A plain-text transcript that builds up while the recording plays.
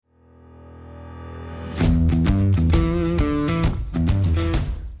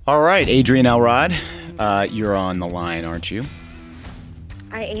All right, Adrienne Elrod, you're on the line, aren't you?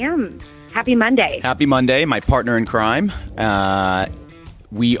 I am. Happy Monday. Happy Monday, my partner in crime.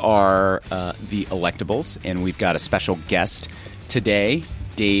 We are the Electables, and we've got a special guest today,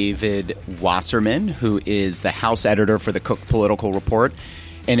 David Wasserman, who is the House editor for the Cook Political Report,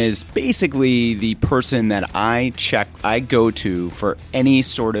 and is basically the person that I go to for any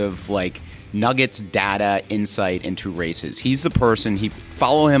sort of nuggets, data, insight into races. He's the person.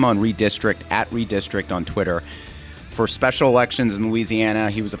 Follow him on Redistrict, @Redistrict on Twitter. For special elections in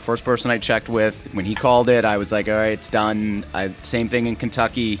Louisiana, he was the first person I checked with. When he called it, I was like, all right, it's done. Same thing in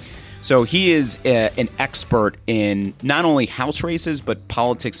Kentucky. So he is an expert in not only House races, but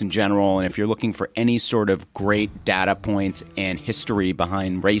politics in general. And if you're looking for any sort of great data points and history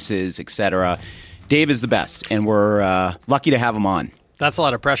behind races, et cetera, Dave is the best. And we're lucky to have him on. That's a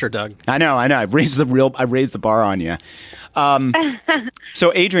lot of pressure, Doug. I know. I've raised the bar on you.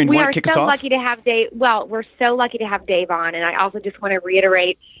 So, Adrienne, you want to kick us off? Lucky to have Dave. Well, we're so lucky to have Dave on, and I also just want to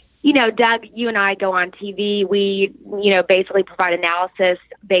reiterate. Doug, you and I go on TV. We, basically provide analysis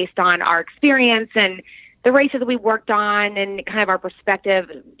based on our experience and the races that we worked on, and kind of our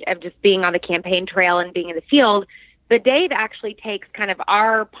perspective of just being on the campaign trail and being in the field. But Dave actually takes kind of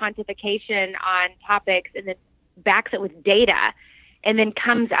our pontification on topics and then backs it with data, and then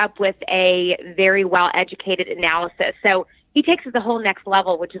comes up with a very well-educated analysis. So he takes it the whole next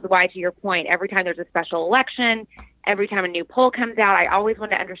level, which is why, to your point, every time there's a special election, every time a new poll comes out, I always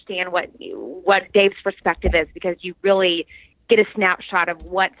want to understand what Dave's perspective is, because you really get a snapshot of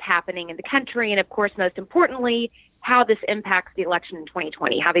what's happening in the country, and, of course, most importantly, how this impacts the election in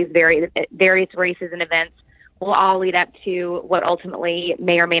 2020, how these various races and events will all lead up to what ultimately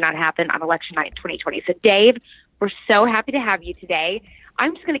may or may not happen on election night in 2020. So, Dave, we're so happy to have you today.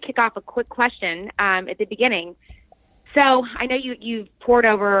 I'm just going to kick off a quick question at the beginning. So I know you're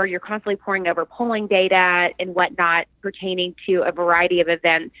constantly poring over polling data and whatnot pertaining to a variety of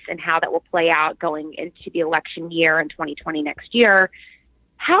events and how that will play out going into the election year in 2020 next year.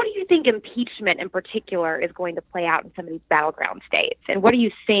 How do you think impeachment in particular is going to play out in some of these battleground states? And what are you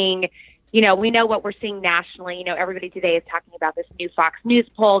seeing? We know what we're seeing nationally. Everybody today is talking about this new Fox News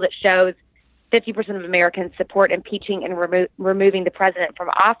poll that shows 50% of Americans support impeaching and removing the president from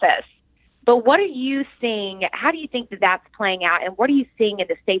office. But what are you seeing? How do you think that that's playing out? And what are you seeing in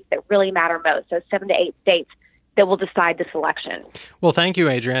the states that really matter most, those 7 to 8 states that will decide this election? Well, thank you,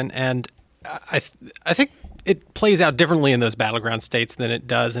 Adrienne. And I think it plays out differently in those battleground states than it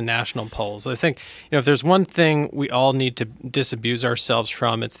does in national polls. I think, if there's one thing we all need to disabuse ourselves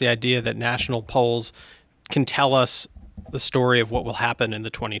from, it's the idea that national polls can tell us the story of what will happen in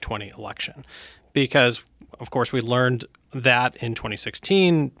the 2020 election, because, of course, we learned that in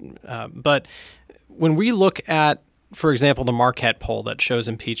 2016. But when we look at, for example, the Marquette poll that shows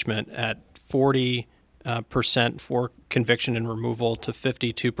impeachment at 40% for conviction and removal to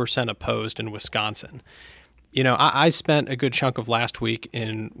 52% opposed in Wisconsin. I spent a good chunk of last week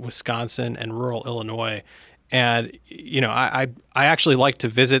in Wisconsin and rural Illinois. And, I actually like to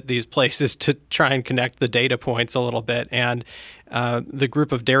visit these places to try and connect the data points a little bit. And the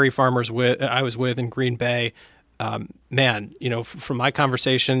group of dairy farmers I was with in Green Bay, from my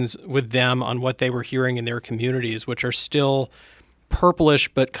conversations with them on what they were hearing in their communities, which are still purplish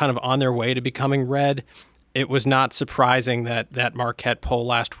but kind of on their way to becoming red, it was not surprising that Marquette poll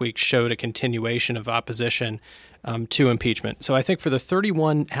last week showed a continuation of opposition to impeachment. So I think for the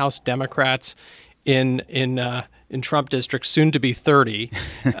 31 House Democrats in Trump districts, soon to be 30,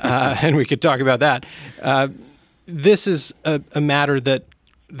 and we could talk about that. This is a matter that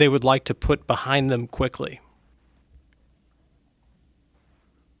they would like to put behind them quickly.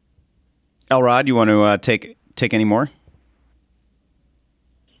 Elrod, you want to take any more?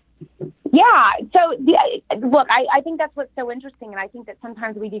 Yeah. So, look, I think that's what's so interesting, and I think that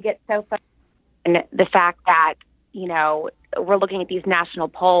sometimes we do get so focused on the fact that we're looking at these national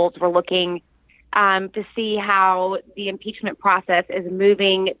polls, we're looking to see how the impeachment process is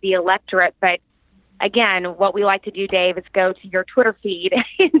moving the electorate. But again, what we like to do, Dave, is go to your Twitter feed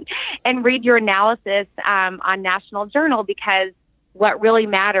and read your analysis on National Journal, because what really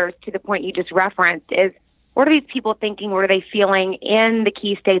matters, to the point you just referenced, is what are these people thinking? What are they feeling in the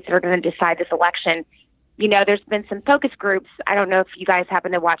key states that are going to decide this election? There's been some focus groups. I don't know if you guys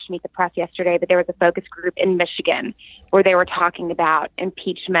happened to watch Meet the Press yesterday, but there was a focus group in Michigan where they were talking about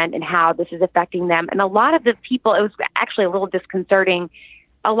impeachment and how this is affecting them. And a lot of the people, it was actually a little disconcerting,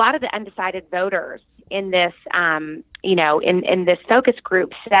 a lot of the undecided voters in this, in this focus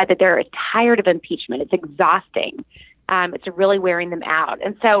group said that they're tired of impeachment. It's exhausting. It's really wearing them out.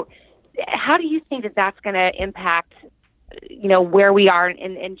 And so how do you think that that's going to impact where we are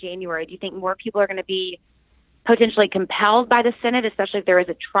in January? Do you think more people are going to be potentially compelled by the Senate, especially if there is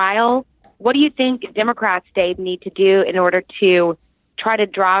a trial? What do you think Democrats, Dave, need to do in order to try to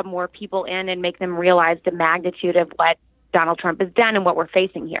draw more people in and make them realize the magnitude of what Donald Trump has done and what we're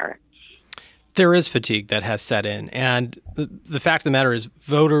facing here? There is fatigue that has set in. And the fact of the matter is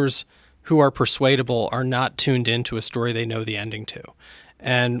voters who are persuadable are not tuned into a story they know the ending to.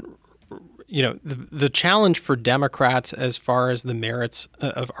 And, the challenge for Democrats as far as the merits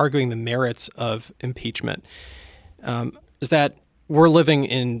of arguing the merits of impeachment is that we're living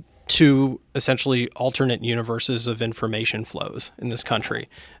in two essentially alternate universes of information flows in this country,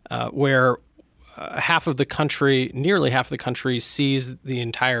 where nearly half of the country sees the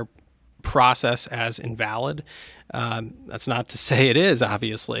entire process as invalid. That's not to say it is,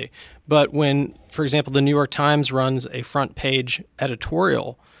 obviously. But when, for example, the New York Times runs a front page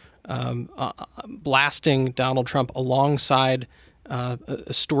editorial blasting Donald Trump alongside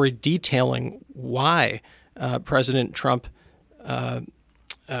a story detailing why President Trump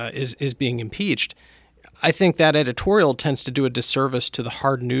is being impeached, I think that editorial tends to do a disservice to the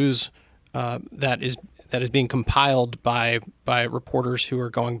hard news that is being compiled by reporters who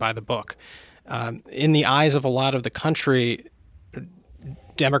are going by the book. In the eyes of a lot of the country,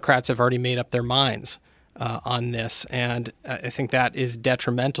 Democrats have already made up their minds on this, and I think that is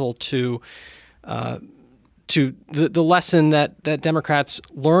detrimental to the lesson that Democrats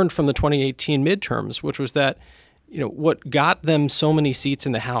learned from the 2018 midterms, which was that what got them so many seats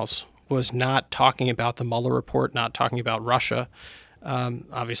in the House was not talking about the Mueller report, not talking about Russia.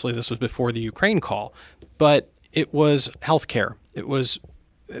 Obviously, this was before the Ukraine call, but it was healthcare. It was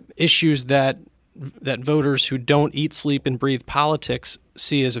issues that voters who don't eat, sleep, and breathe politics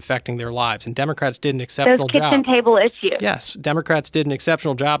see as affecting their lives. And Democrats did an exceptional job. Those kitchen table issues. Yes, Democrats did an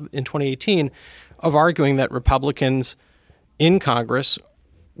exceptional job in 2018 of arguing that Republicans in Congress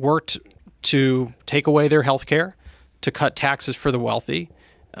worked to take away their health care, to cut taxes for the wealthy,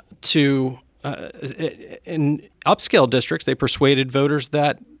 in upscale districts, they persuaded voters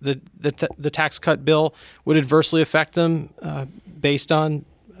that the tax cut bill would adversely affect them based on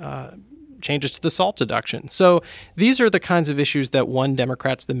changes to the SALT deduction. So these are the kinds of issues that won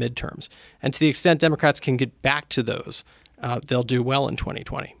Democrats the midterms. And to the extent Democrats can get back to those, they'll do well in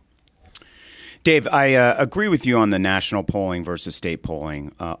 2020. Dave, I agree with you on the national polling versus state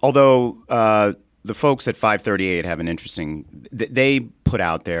polling, although the folks at 538 have an interesting – they put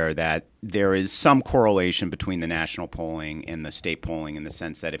out there that there is some correlation between the national polling and the state polling in the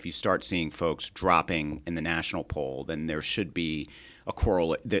sense that if you start seeing folks dropping in the national poll, then there should be a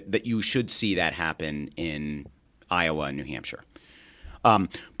correlate that you should see that happen in Iowa and New Hampshire.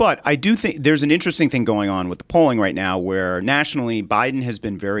 But I do think there's an interesting thing going on with the polling right now where nationally Biden has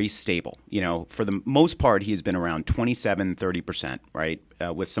been very stable. For the most part, he has been around 27, 30%, right,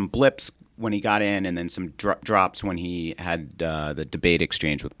 with some blips when he got in and then some drops when he had the debate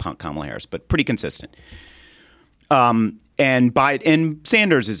exchange with Kamala Harris, but pretty consistent. And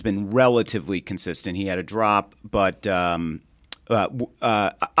Sanders has been relatively consistent. He had a drop, but I'm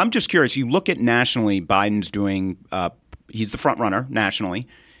just curious. You look at nationally, Biden's doing he's the front runner nationally.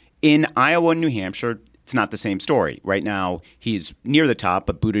 In Iowa and New Hampshire, it's not the same story. Right now, he's near the top,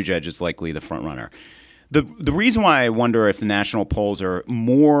 but Buttigieg is likely the front runner. The reason why I wonder if the national polls are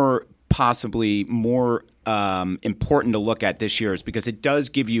possibly more important to look at this year is because it does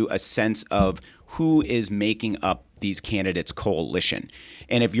give you a sense of who is making up these candidates' coalition.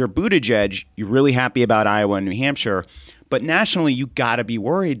 And if you're Buttigieg, you're really happy about Iowa and New Hampshire, but nationally, you got to be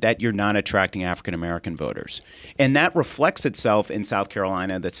worried that you're not attracting African-American voters. And that reflects itself in South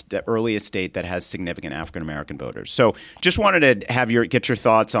Carolina, that's the earliest state that has significant African-American voters. So just wanted to get your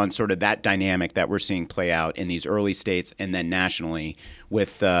thoughts on sort of that dynamic that we're seeing play out in these early states and then nationally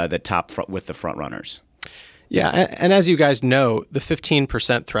with the front runners. Yeah, and as you guys know, the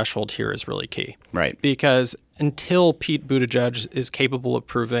 15% threshold here is really key. Right. Because until Pete Buttigieg is capable of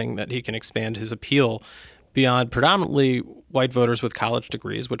proving that he can expand his appeal beyond predominantly white voters with college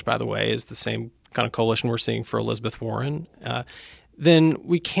degrees, which, by the way, is the same kind of coalition we're seeing for Elizabeth Warren, then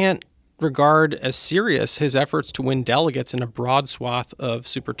we can't regard as serious his efforts to win delegates in a broad swath of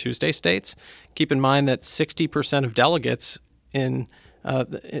Super Tuesday states. Keep in mind that 60% of delegates to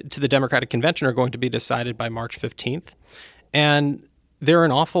the Democratic Convention are going to be decided by March 15th. And there are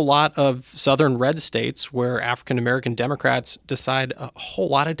an awful lot of southern red states where African-American Democrats decide a whole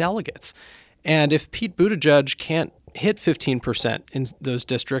lot of delegates. And if Pete Buttigieg can't hit 15% in those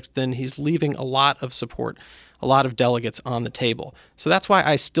districts, then he's leaving a lot of support, a lot of delegates on the table. So that's why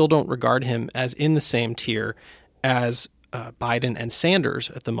I still don't regard him as in the same tier as Biden and Sanders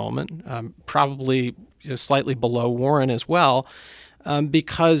at the moment. Probably slightly below Warren as well,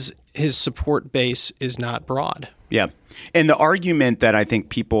 because his support base is not broad. Yeah. And the argument that I think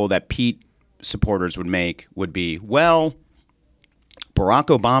Pete supporters would make would be, well, Barack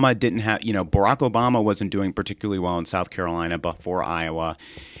Obama wasn't doing particularly well in South Carolina before Iowa.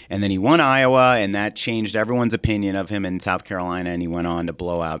 And then he won Iowa, and that changed everyone's opinion of him in South Carolina, and he went on to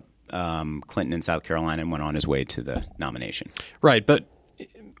blow out Clinton in South Carolina and went on his way to the nomination. Right, but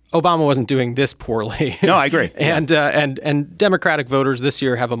Obama wasn't doing this poorly. No, I agree. And Democratic voters this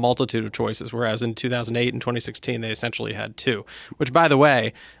year have a multitude of choices, whereas in 2008 and 2016 they essentially had two, which, by the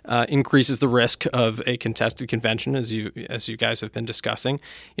way, increases the risk of a contested convention, as you guys have been discussing.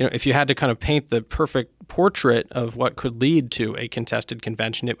 If you had to kind of paint the perfect portrait of what could lead to a contested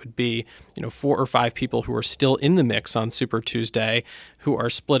convention, it would be 4 or 5 people who are still in the mix on Super Tuesday, who are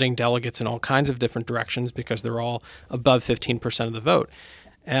splitting delegates in all kinds of different directions because they're all above 15% of the vote.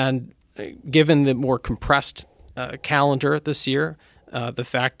 And given the more compressed calendar this year, the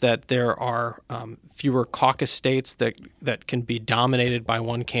fact that there are fewer caucus states that can be dominated by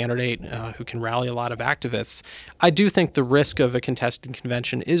one candidate who can rally a lot of activists, I do think the risk of a contested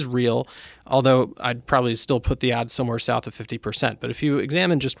convention is real, although I'd probably still put the odds somewhere south of 50%. But if you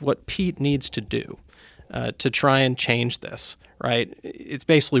examine just what Pete needs to do to try and change this, right, it's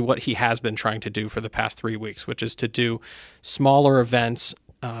basically what he has been trying to do for the past 3 weeks, which is to do smaller events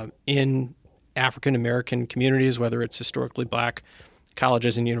in African-American communities, whether it's historically black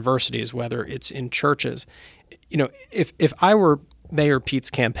colleges and universities, whether it's in churches. If I were Mayor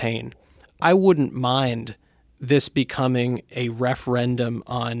Pete's campaign, I wouldn't mind this becoming a referendum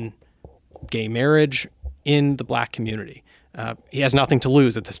on gay marriage in the black community. He has nothing to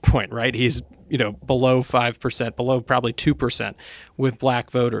lose at this point, right? He's below 5%, below probably 2% with black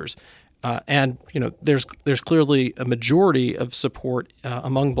voters. And there's clearly a majority of support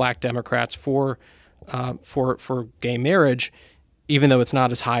among black Democrats for gay marriage, even though it's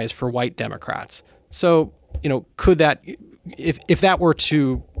not as high as for white Democrats. So could that, if that were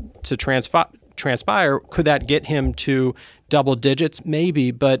to transpire, could that get him to double digits?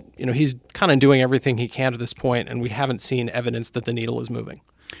 Maybe, but he's kind of doing everything he can at this point, and we haven't seen evidence that the needle is moving.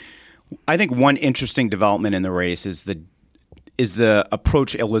 I think one interesting development in the race is the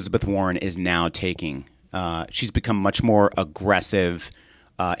approach Elizabeth Warren is now taking. She's become much more aggressive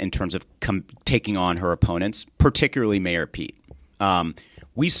in terms of taking on her opponents, particularly Mayor Pete.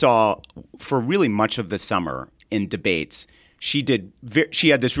 We saw for really much of the summer in debates, she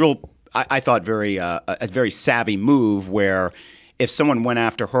had this real, I thought, a very savvy move where if someone went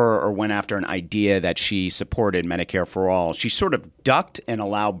after her or went after an idea that she supported, Medicare for All, she sort of ducked and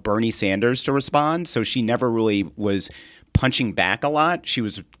allowed Bernie Sanders to respond. So she never really was punching back a lot. She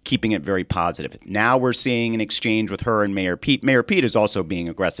was keeping it very positive. Now we're seeing an exchange with her and Mayor Pete. Mayor Pete is also being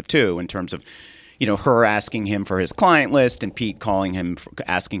aggressive too, in terms of her asking him for his client list and Pete calling him,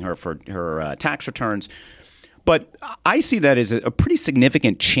 asking her for her tax returns. But I see that as a pretty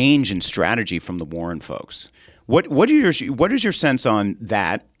significant change in strategy from the Warren folks. What is your sense on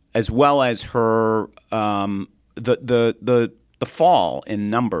that, as well as her the fall in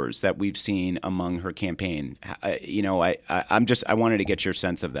numbers that we've seen among her campaign? I wanted to get your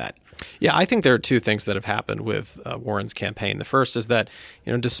sense of that. Yeah, I think there are two things that have happened with Warren's campaign. The first is that,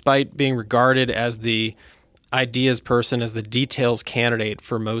 despite being regarded as the ideas person, as the details candidate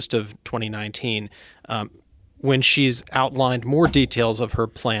for most of 2019, when she's outlined more details of her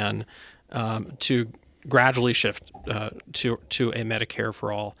plan to gradually shift to a Medicare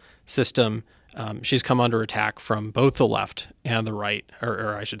for All system, she's come under attack from both the left and the right,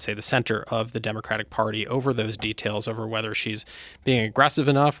 or I should say the center of the Democratic Party, over those details, over whether she's being aggressive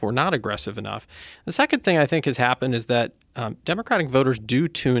enough or not aggressive enough. The second thing I think has happened is that Democratic voters do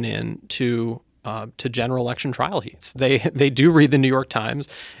tune in to general election trial heats. They do read the New York Times,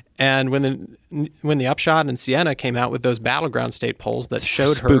 and when the Upshot and Siena came out with those battleground state polls that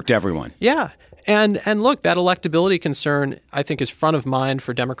showed spooked everyone. Yeah. And look, that electability concern, I think, is front of mind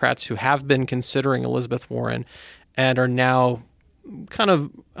for Democrats who have been considering Elizabeth Warren and are now kind of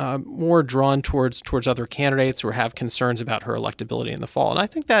more drawn towards other candidates or have concerns about her electability in the fall. And I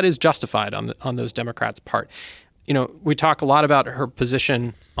think that is justified on those Democrats' part. We talk a lot about her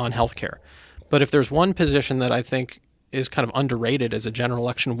position on healthcare, but if there's one position that I think is kind of underrated as a general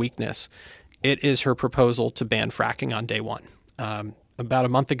election weakness, it is her proposal to ban fracking on day one. About a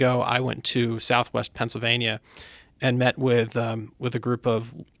month ago, I went to Southwest Pennsylvania and met with a group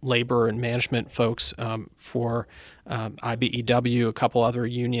of labor and management folks for IBEW, a couple other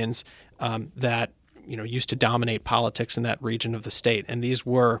unions that used to dominate politics in that region of the state. And these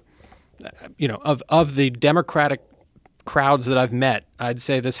were, of the Democratic crowds that I've met, I'd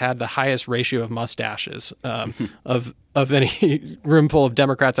say this had the highest ratio of mustaches of any room full of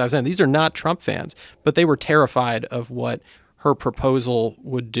Democrats I've seen. These are not Trump fans, but they were terrified of what her proposal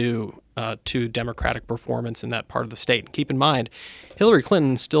would do to Democratic performance in that part of the state. And keep in mind, Hillary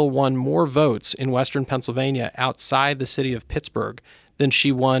Clinton still won more votes in Western Pennsylvania outside the city of Pittsburgh than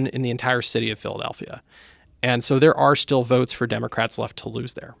she won in the entire city of Philadelphia. And so there are still votes for Democrats left to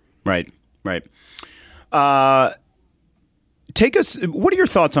lose there. Right. What are your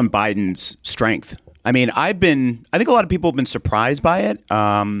thoughts on Biden's strength? I mean, I think a lot of people have been surprised by it.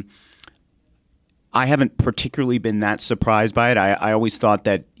 I haven't particularly been that surprised by it. I always thought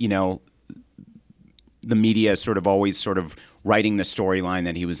that, the media always writing the storyline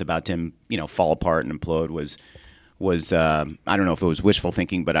that he was about to, fall apart and implode was I don't know if it was wishful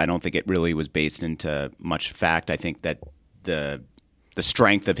thinking, but I don't think it really was based into much fact. I think that the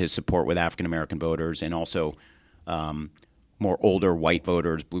strength of his support with African American voters and also more older white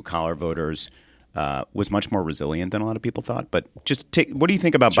voters, blue collar voters, was much more resilient than a lot of people thought. But what do you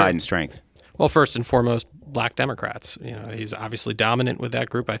think about Biden's strength? Well, first and foremost, black Democrats. He's obviously dominant with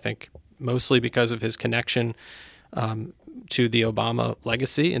that group, I think, mostly because of his connection to the Obama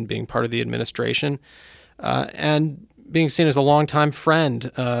legacy and being part of the administration and being seen as a longtime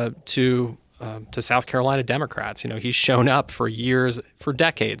friend to South Carolina Democrats. He's shown up for years, for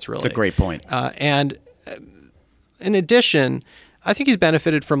decades, really. It's a great point. And in addition, I think he's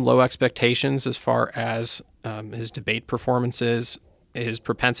benefited from low expectations as far as his debate performances, his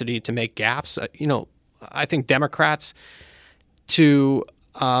propensity to make gaffes. I think Democrats to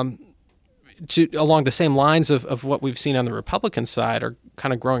along the same lines of what we've seen on the Republican side are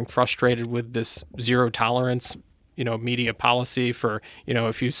kind of growing frustrated with this zero tolerance, media policy for,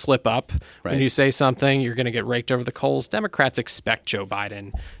 if you slip up when you say something, you're going to get raked over the coals. Democrats expect Joe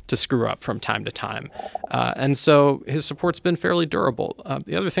Biden to screw up from time to time. And so his support's been fairly durable.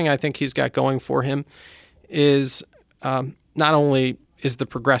 The other thing I think he's got going for him is not only is the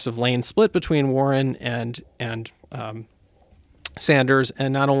progressive lane split between Warren and Sanders,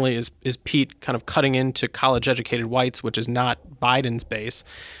 and not only is Pete kind of cutting into college-educated whites, which is not Biden's base,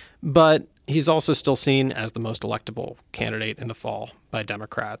 but he's also still seen as the most electable candidate in the fall by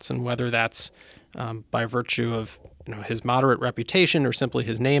Democrats. And whether that's by virtue of his moderate reputation or simply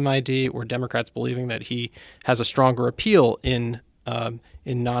his name ID, or Democrats believing that he has a stronger appeal in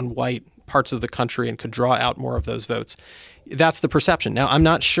non-white parts of the country and could draw out more of those votes. That's the perception. Now, I'm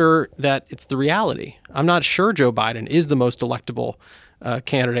not sure that it's the reality. I'm not sure Joe Biden is the most electable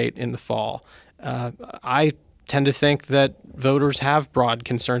candidate in the fall. I tend to think that voters have broad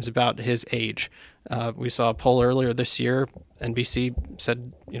concerns about his age. We saw a poll earlier this year. NBC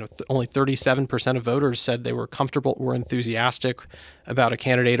said, only 37% of voters said they were comfortable or enthusiastic about a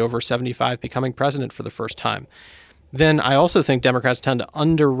candidate over 75 becoming president for the first time. Then I also think Democrats tend to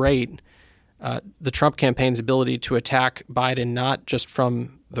underrate the Trump campaign's ability to attack Biden, not just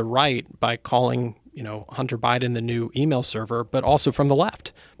from the right by calling, Hunter Biden the new email server, but also from the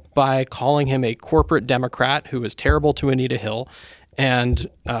left by calling him a corporate Democrat who is terrible to Anita Hill and,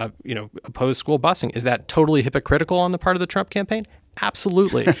 oppose school busing. Is that totally hypocritical on the part of the Trump campaign?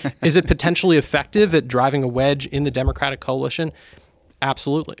 Absolutely. Is it potentially effective at driving a wedge in the Democratic coalition?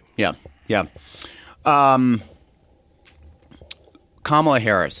 Absolutely. Yeah. Kamala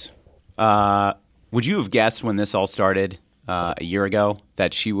Harris. Would you have guessed when this all started a year ago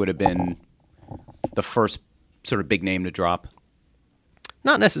that she would have been the first sort of big name to drop?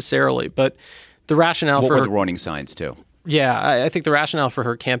 Not necessarily, but the rationale what for were her, the warning signs too? Yeah, I think the rationale for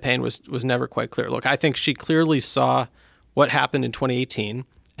her campaign was never quite clear. Look, I think she clearly saw what happened in 2018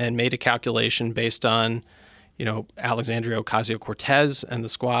 and made a calculation based on, Alexandria Ocasio-Cortez and the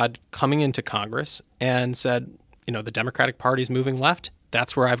squad coming into Congress and said, the Democratic Party's moving left.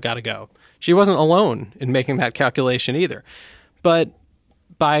 That's where I've got to go. She wasn't alone in making that calculation either. But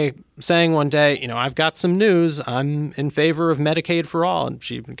by saying one day, I've got some news, I'm in favor of Medicaid for all, and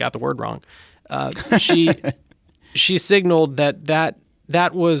she got the word wrong, she signaled that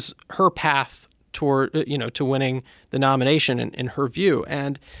was her path toward, to winning the nomination in her view.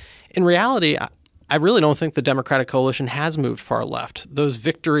 And in reality, I really don't think the Democratic coalition has moved far left. Those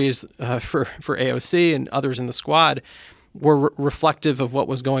victories for AOC and others in the squad were reflective of what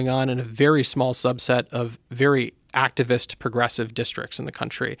was going on in a very small subset of very activist progressive districts in the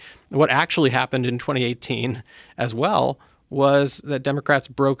country. What actually happened in 2018 as well was that Democrats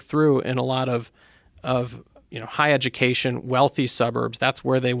broke through in a lot of high education, wealthy suburbs. That's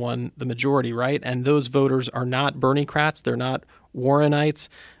where they won the majority, right? And those voters are not Bernie-crats. They're not Warrenites.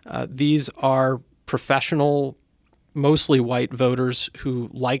 These are professional, mostly white voters who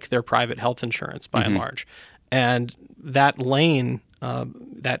like their private health insurance by and large. And that lane,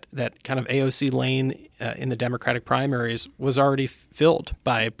 that kind of AOC lane in the Democratic primaries was already filled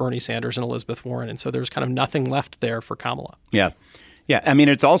by Bernie Sanders and Elizabeth Warren. And so there was kind of nothing left there for Kamala. Yeah. Yeah. I mean,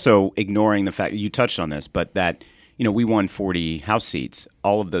 it's also ignoring the fact, you touched on this, but that, we won 40 House seats.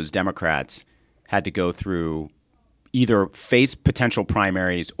 All of those Democrats had to go through either face potential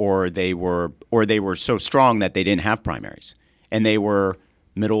primaries or they were so strong that they didn't have primaries. And they were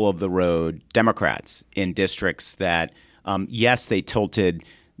middle of the road Democrats in districts that, yes, they tilted,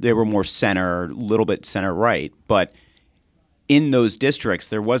 they were more center, a little bit center right, but in those districts,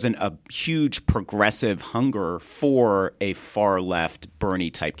 there wasn't a huge progressive hunger for a far left Bernie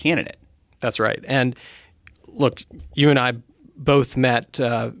type candidate. That's right. And look, you and I both met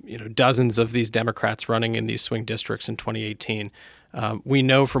dozens of these Democrats running in these swing districts in 2018. We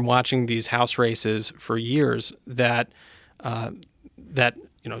know from watching these House races for years that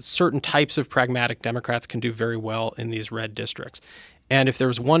certain types of pragmatic Democrats can do very well in these red districts. And if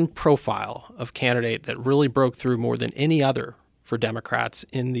there's one profile of candidate that really broke through more than any other for Democrats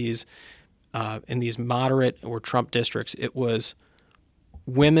in these moderate or Trump districts, it was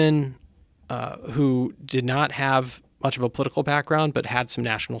women who did not have much of a political background but had some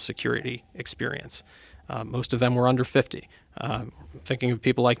national security experience. Most of them were under 50. Thinking of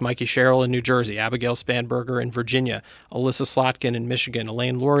people like Mikey Sherrill in New Jersey, Abigail Spanberger in Virginia, Alyssa Slotkin in Michigan,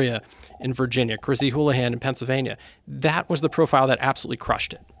 Elaine Luria in Virginia, Chrissy Houlihan in Pennsylvania. That was the profile that absolutely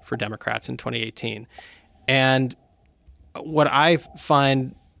crushed it for Democrats in 2018. And what I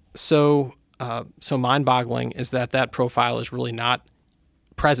find so mind-boggling is that profile is really not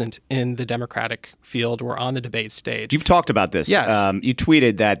present in the Democratic field or on the debate stage. You've talked about this. Yes. You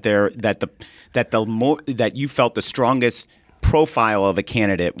tweeted that you felt the strongest profile of a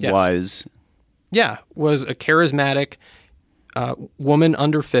candidate was a charismatic woman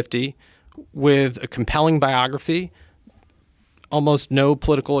under 50 with a compelling biography, almost no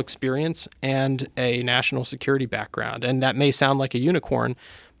political experience, and a national security background. And that may sound like a unicorn,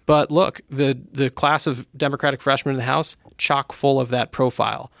 but look, the class of Democratic freshmen in the House, chock full of that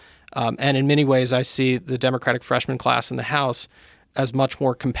profile. And in many ways, I see the Democratic freshman class in the House as much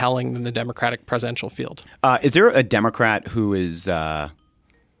more compelling than the Democratic presidential field. Is there a Democrat who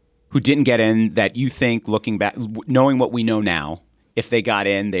didn't get in that you think, looking back, knowing what we know now, if they got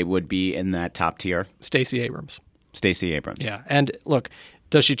in, they would be in that top tier? Stacey Abrams. Yeah. And look,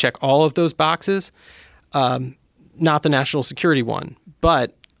 does she check all of those boxes? Not the national security one.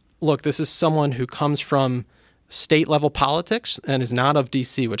 But look, this is someone who comes from state-level politics and is not of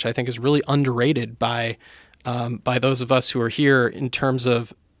D.C., which I think is really underrated by those of us who are here in terms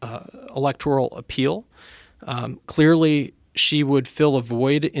of electoral appeal. Clearly, she would fill a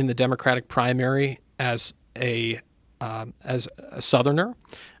void in the Democratic primary as a Southerner,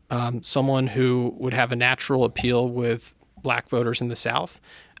 someone who would have a natural appeal with black voters in the South.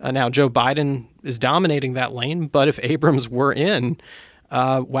 Now, Joe Biden is dominating that lane, but if Abrams were in,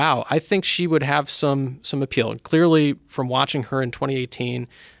 I think she would have some appeal. And clearly, from watching her in 2018,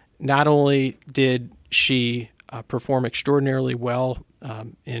 not only did she perform extraordinarily well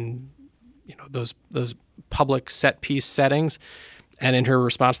in those public set piece settings and in her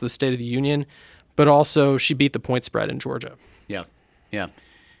response to the State of the Union, but also she beat the point spread in Georgia. Yeah.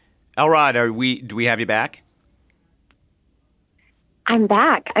 Elrod, do we have you back? I'm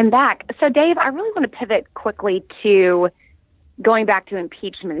back. So, Dave, I really want to pivot quickly to going back to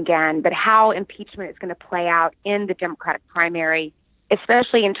impeachment again, but how impeachment is going to play out in the Democratic primary,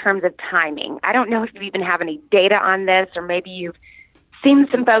 especially in terms of timing. I don't know if you even have any data on this, or maybe you've seen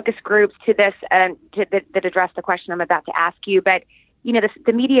some focus groups to this that address the question I'm about to ask you. But,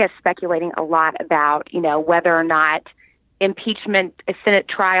 the media is speculating a lot about, whether or not impeachment, a Senate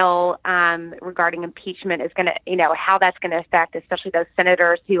trial regarding impeachment is going to, how that's going to affect, especially those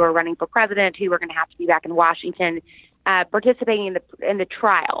senators who are running for president, who are going to have to be back in Washington participating in the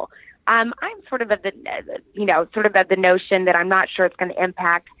trial. I'm sort of of the notion that I'm not sure it's going to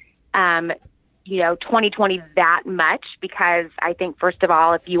impact, 2020 that much, because I think, first of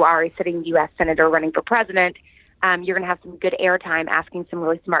all, if you are a sitting U.S. senator running for president, you're going to have some good airtime asking some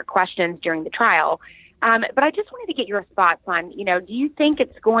really smart questions during the trial. But I just wanted to get your thoughts on, do you think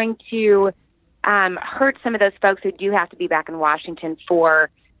it's going to hurt some of those folks who do have to be back in Washington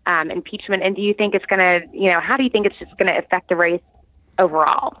for impeachment? And do you think it's going to, how do you think it's just going to affect the race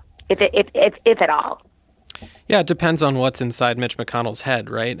overall, if at all? Yeah, it depends on what's inside Mitch McConnell's head,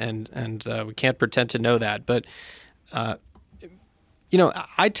 right? And we can't pretend to know that. But,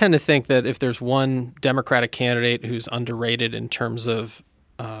 I tend to think that if there's one Democratic candidate who's underrated in terms of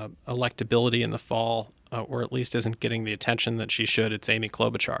electability in the fall, or at least isn't getting the attention that she should, it's Amy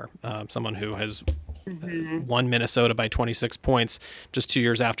Klobuchar, someone who has won Minnesota by 26 points just 2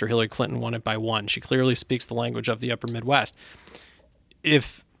 years after Hillary Clinton won it by 1. She clearly speaks the language of the upper Midwest.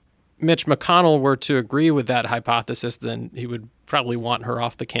 If Mitch McConnell were to agree with that hypothesis, then he would probably want her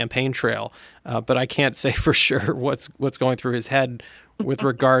off the campaign trail. But I can't say for sure what's going through his head with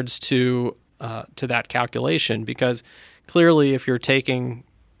regards to that calculation, because clearly, if you're taking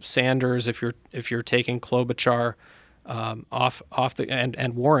Sanders, if you're taking Klobuchar off the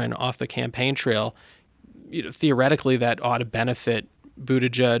and Warren off the campaign trail, theoretically that ought to benefit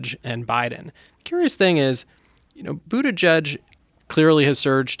Buttigieg and Biden. The curious thing is, Buttigieg clearly has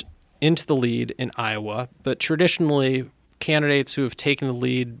surged into the lead in Iowa, but traditionally candidates who have taken the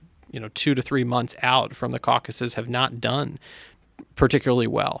lead, 2 to 3 months out from the caucuses have not done particularly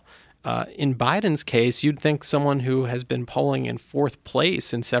well. In Biden's case, you'd think someone who has been polling in 4th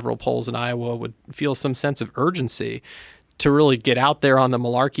place in several polls in Iowa would feel some sense of urgency to really get out there on the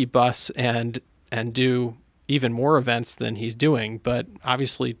malarkey bus and do even more events than he's doing. But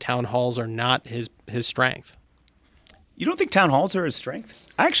obviously, town halls are not his strength. You don't think town halls are his strength?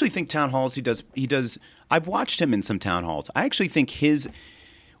 I actually think town halls he does. I've watched him in some town halls. I actually think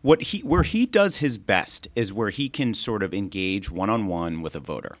where he does his best is where he can sort of engage one-on-one with a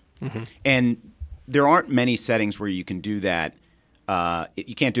voter. Mm-hmm. And there aren't many settings where you can do that.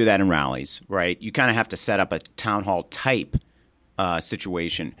 You can't do that in rallies, right? You kind of have to set up a town hall type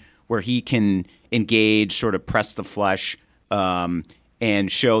situation where he can engage, sort of press the flesh,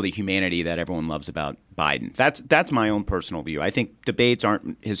 and show the humanity that everyone loves about Biden. That's my own personal view. I think debates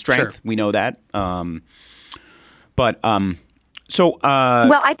aren't his strength. Sure. We know that. So,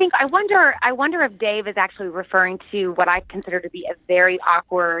 I wonder if Dave is actually referring to what I consider to be a very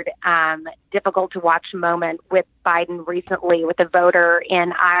awkward, difficult to watch moment with Biden recently, with a voter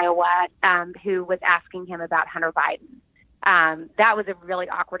in Iowa who was asking him about Hunter Biden. That was a really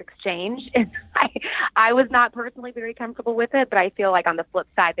awkward exchange. I was not personally very comfortable with it, but I feel like on the flip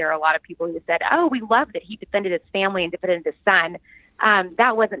side, there are a lot of people who said, "Oh, we loved it. He defended his family and defended his son."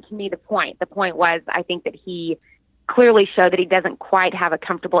 That wasn't, to me, the point. The point was, I think that he clearly showed that he doesn't quite have a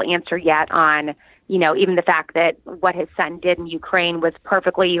comfortable answer yet on, even the fact that what his son did in Ukraine was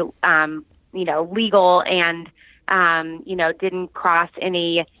perfectly, legal and, didn't cross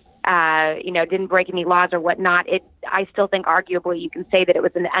any, didn't break any laws or whatnot. I still think arguably you can say that it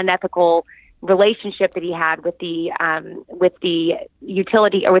was an unethical relationship that he had with the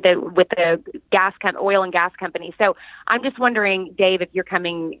utility or with the oil and gas company. So I'm just wondering, Dave, if you're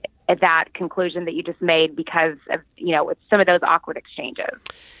coming at that conclusion that you just made because of some of those awkward exchanges.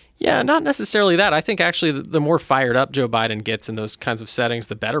 Yeah, not necessarily that. I think actually the more fired up Joe Biden gets in those kinds of settings,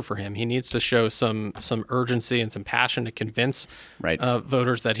 the better for him. He needs to show some urgency and some passion to convince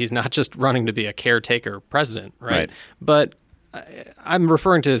voters that he's not just running to be a caretaker president, right? But I'm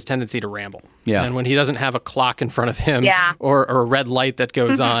referring to his tendency to ramble. Yeah. And when he doesn't have a clock in front of him or a red light that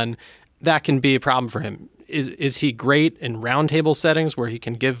goes on, that can be a problem for him. Is he great in roundtable settings where he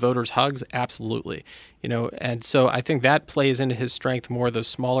can give voters hugs? Absolutely. And so I think that plays into his strength more, those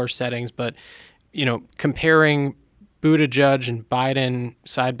smaller settings. But, comparing Buttigieg and Biden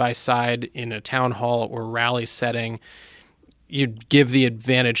side by side in a town hall or rally setting, you'd give the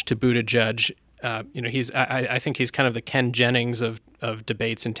advantage to Buttigieg. I think he's kind of the Ken Jennings of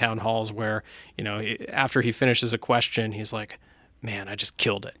debates in town halls where, after he finishes a question, he's like, man, I just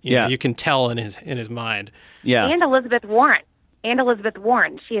killed it. You can tell in his mind. Yeah. And Elizabeth Warren.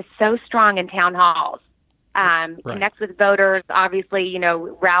 She is so strong in town halls. Connects with voters, obviously,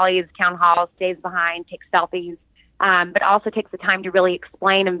 rallies, town halls, stays behind, takes selfies, but also takes the time to really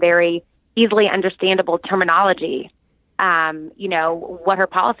explain in very easily understandable terminology, what her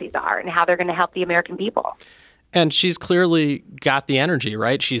policies are and how they're going to help the American people. And she's clearly got the energy,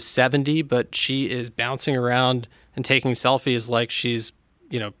 right? She's 70, but she is bouncing around and taking selfies like she's,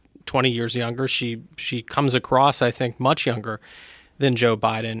 20 years younger. She comes across, I think, much younger than Joe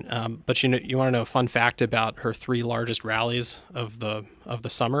Biden. But you want to know a fun fact about her 3 largest rallies of the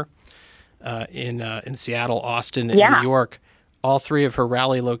summer in Seattle, Austin, and New York. All 3 of her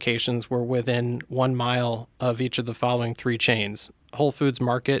rally locations were within 1 mile of each of the following 3 chains: Whole Foods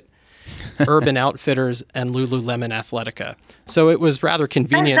Market, Urban Outfitters, and Lululemon Athletica. So it was rather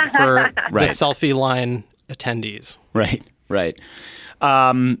convenient for the selfie line attendees. Right.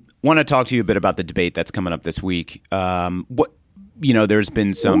 Want to talk to you a bit about the debate that's coming up this week. There has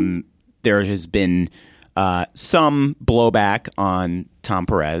been some blowback on Tom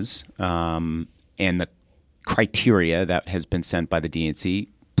Perez and the criteria that has been sent by the DNC,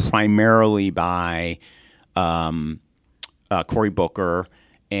 primarily by Cory Booker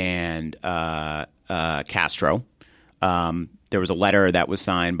and Castro. There was a letter that was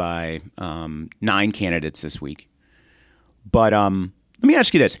signed by 9 candidates this week. But let me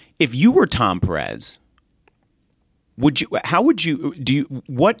ask you this: if you were Tom Perez, what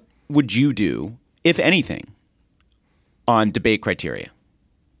would you do, if anything, on debate criteria?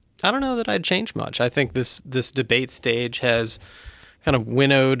 I don't know that I'd change much. I think this debate stage has kind of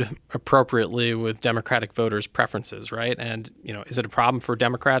winnowed appropriately with Democratic voters' preferences, right? And, is it a problem for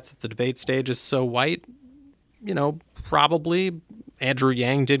Democrats that the debate stage is so white? Probably. Andrew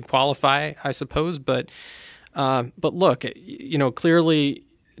Yang did qualify, I suppose, but look, clearly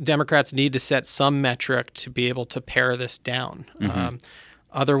Democrats need to set some metric to be able to pare this down. Mm-hmm.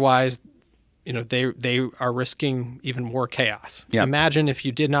 Otherwise, they are risking even more chaos. Yep. Imagine if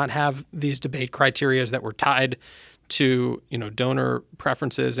you did not have these debate criteria that were tied to donor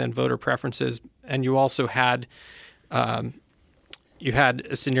preferences and voter preferences, and you also had a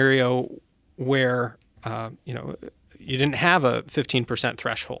scenario where you didn't have a 15%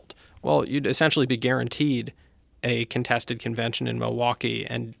 threshold. Well, you'd essentially be guaranteed a contested convention in Milwaukee,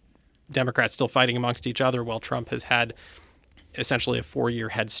 and Democrats still fighting amongst each other while Trump has had essentially a 4-year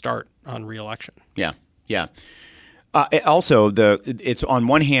head start on re-election. Yeah. Also, it's on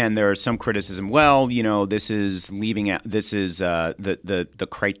one hand there is some criticism. Well, this is leaving out. This is the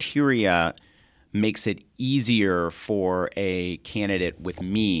criteria makes it easier for a candidate with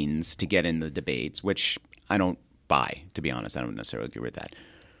means to get in the debates, which I don't buy. To be honest, I don't necessarily agree with that.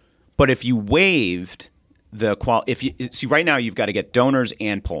 But if you waived see right now you've got to get donors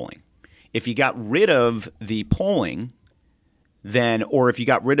and polling. If you got rid of the polling, then, or if you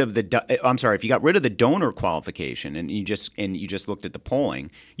got rid of the donor qualification and you just looked at the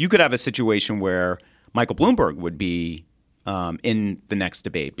polling, you could have a situation where Michael Bloomberg would be in the next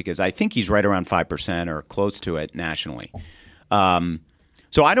debate, because I think he's right around 5% or close to it nationally.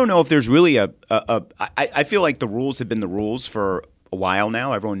 So I don't know if there's really I feel like the rules have been the rules for a while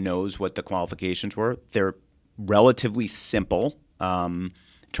now. Everyone knows what the qualifications were. They're relatively simple in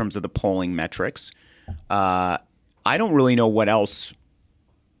terms of the polling metrics. I don't really know what else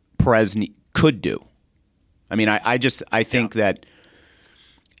Perez could do. I mean, I think that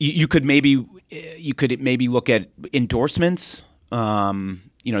you could maybe look at endorsements.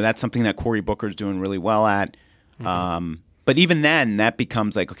 That's something that Cory Booker's doing really well at. Mm-hmm. But even then, that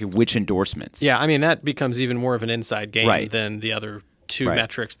becomes like, okay, which endorsements? Yeah, I mean, that becomes even more of an inside game than the other two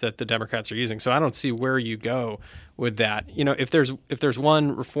metrics that the Democrats are using. So I don't see where you go with that. If there's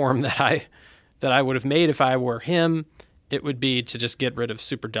one reform that I would have made if I were him, it would be to just get rid of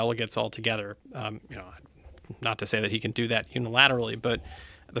superdelegates altogether. Not to say that he can do that unilaterally, but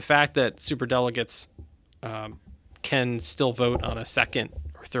the fact that superdelegates can still vote on a second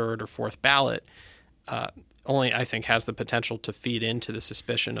or third or fourth ballot only, I think, has the potential to feed into the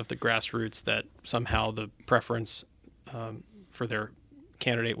suspicion of the grassroots that somehow the preference for their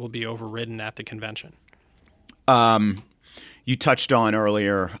candidate will be overridden at the convention. You touched on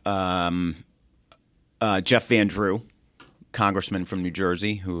earlier Jeff Van Drew, congressman from New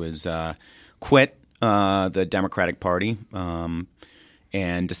Jersey, who has quit the Democratic Party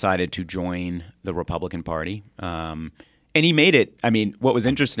and decided to join the Republican Party. And he made it. I mean, what was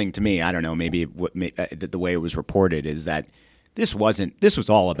interesting to me, I don't know, maybe the way it was reported is that this was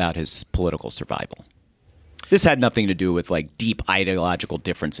all about his political survival. This had nothing to do with like deep ideological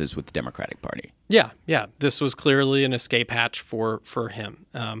differences with the Democratic Party. Yeah. This was clearly an escape hatch for him.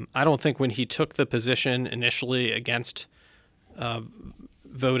 I don't think when he took the position initially against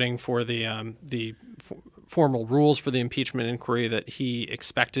voting for the formal rules for the impeachment inquiry that he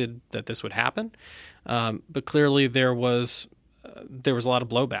expected that this would happen. But clearly there was a lot of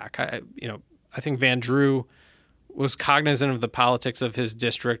blowback. I think Van Drew was cognizant of the politics of his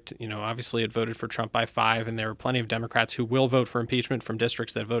district. Obviously it voted for Trump by 5, and there are plenty of Democrats who will vote for impeachment from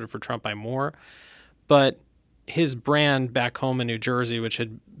districts that voted for Trump by more. But his brand back home in New Jersey, which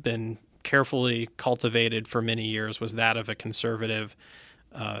had been carefully cultivated for many years, was that of a conservative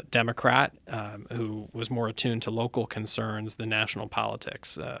Democrat who was more attuned to local concerns than national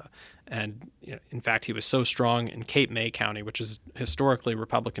politics. And in fact, he was so strong in Cape May County, which is historically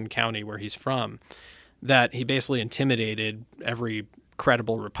Republican county where he's from, that he basically intimidated every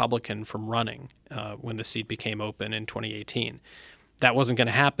credible Republican from running when the seat became open in 2018. That wasn't going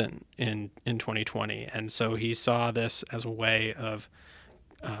to happen in 2020, and so he saw this as a way of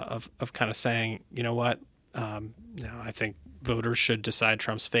kind of saying, you know what, I think voters should decide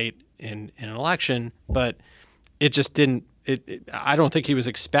Trump's fate in an election, but it just didn't. I don't think he was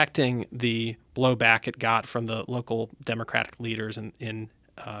expecting the blowback it got from the local Democratic leaders in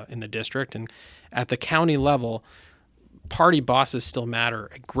the district. And at the county level, party bosses still matter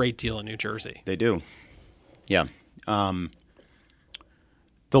a great deal in New Jersey. They do. Yeah.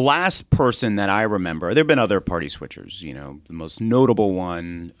 The last person that I remember, there have been other party switchers. The most notable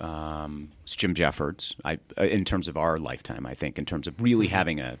one was Jim Jeffords. In terms of our lifetime, I think, in terms of really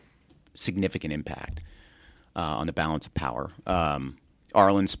having a significant impact on the balance of power.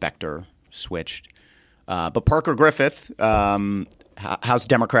 Arlen Specter switched, but Parker Griffith, House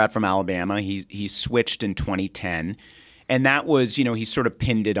Democrat from Alabama, he switched in 2010, and that was he sort of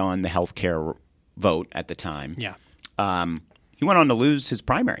pinned it on the healthcare vote at the time. Yeah. He went on to lose his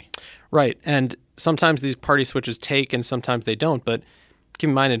primary. Right. And sometimes these party switches take and sometimes they don't. But keep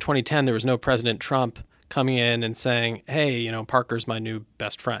in mind, in 2010, there was no President Trump coming in and saying, hey, Parker's my new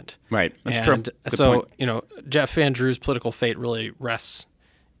best friend. Right. That's and true. Good so, point. Jeff Van Drew's political fate really rests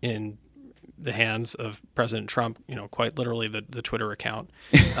in the hands of President Trump, quite literally the Twitter account.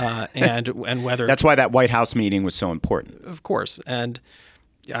 And whether... That's why that White House meeting was so important. Of course. And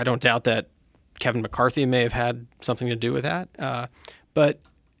I don't doubt that Kevin McCarthy may have had something to do with that. But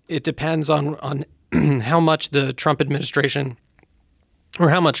it depends on how much the Trump administration or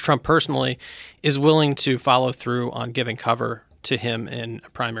how much Trump personally is willing to follow through on giving cover to him in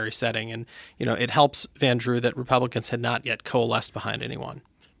a primary setting. And, it helps Van Drew that Republicans had not yet coalesced behind anyone.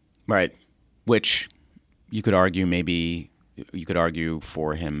 Right. Which you could argue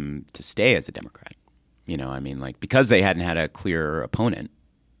for him to stay as a Democrat. Because they hadn't had a clear opponent.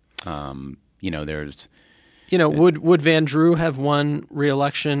 There's... would Van Drew have won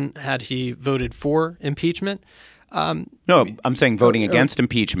re-election had he voted for impeachment? No, I'm saying voting against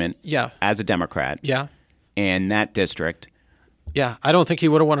impeachment as a Democrat. Yeah. And that district. Yeah, I don't think he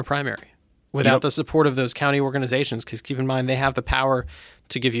would have won a primary without the support of those county organizations, because keep in mind, they have the power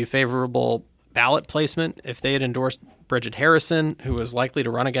to give you favorable ballot placement. If they had endorsed Bridget Harrison, who was likely to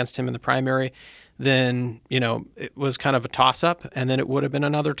run against him in the primary, then, it was kind of a toss-up, and then it would have been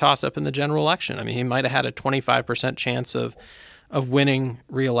another toss-up in the general election. I mean, he might have had a 25% chance of winning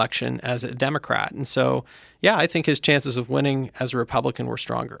re-election as a Democrat. And so, yeah, I think his chances of winning as a Republican were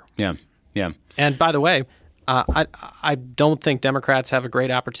stronger. Yeah, yeah. And by the way, I don't think Democrats have a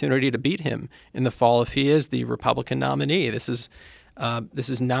great opportunity to beat him in the fall if he is the Republican nominee. This is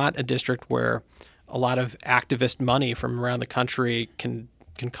not a district where a lot of activist money from around the country can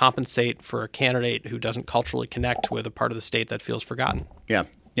compensate for a candidate who doesn't culturally connect with a part of the state that feels forgotten. Yeah,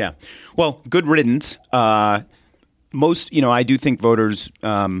 yeah. Well, good riddance. I do think voters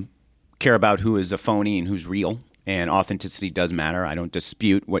care about who is a phony and who's real, and authenticity does matter. I don't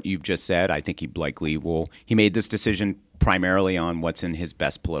dispute what you've just said. I think he made this decision primarily on what's in his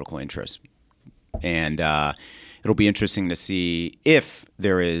best political interest. And it'll be interesting to see if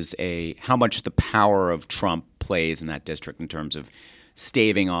there is how much the power of Trump plays in that district in terms of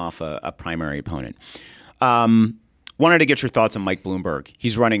staving off a primary opponent. Wanted to get your thoughts on Mike Bloomberg.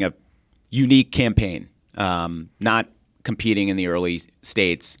 He's running a unique campaign, not competing in the early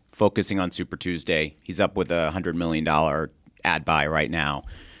states, focusing on Super Tuesday. He's up with $100 million ad buy right now,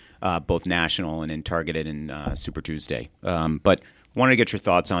 both national and in targeted in Super Tuesday. But wanted to get your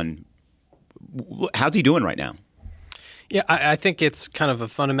thoughts on how's he doing right now? Yeah, I think it's kind of a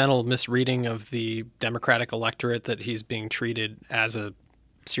fundamental misreading of the Democratic electorate that he's being treated as a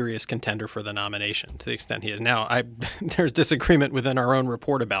serious contender for the nomination to the extent he is. Now, there's disagreement within our own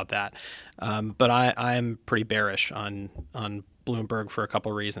report about that, but I am pretty bearish on Bloomberg for a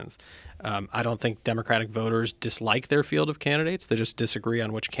couple of reasons. I don't think Democratic voters dislike their field of candidates. They just disagree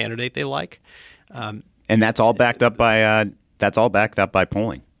on which candidate they like. And that's all backed up by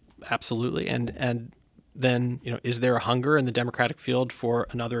polling. Absolutely. And then, is there a hunger in the Democratic field for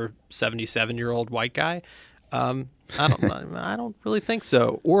another 77-year-old white guy? I don't really think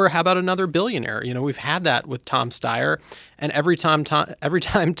so. Or how about another billionaire? We've had that with Tom Steyer, and every time Tom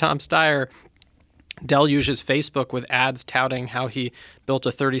Steyer deluges Facebook with ads touting how he built a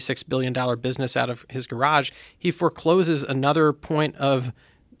 $36 billion business out of his garage, he forecloses another point of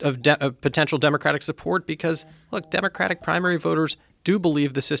potential Democratic support because, look, Democratic primary voters do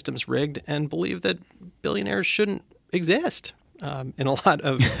believe the system's rigged and believe that billionaires shouldn't exist in a lot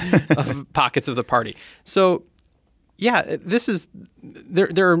of pockets of the party. So, yeah,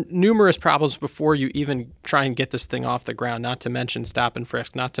 there are numerous problems before you even try and get this thing off the ground, not to mention stop and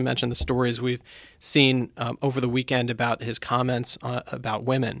frisk, not to mention the stories we've seen over the weekend about his comments about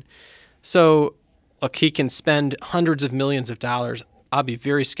women. So, look, he can spend hundreds of millions of dollars. I'll be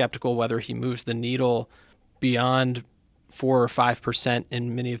very skeptical whether he moves the needle beyond 4 or 5%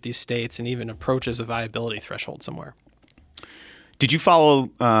 in many of these states and even approaches a viability threshold somewhere. Did you follow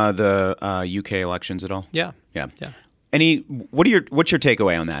the UK elections at all? Yeah. What's your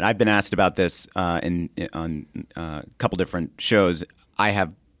takeaway on that? I've been asked about this on a couple different shows. I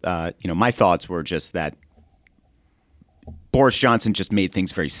have, my thoughts were just that Boris Johnson just made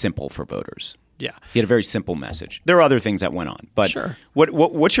things very simple for voters. Yeah. He had a very simple message. There are other things that went on, but Sure.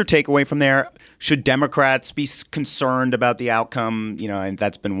 What's your takeaway from there? Should Democrats be concerned about the outcome? And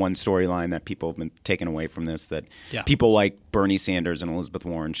that's been one storyline that people have been taken away from this, that people like Bernie Sanders and Elizabeth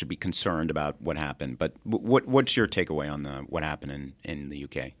Warren should be concerned about what happened. But what's your takeaway on what happened in the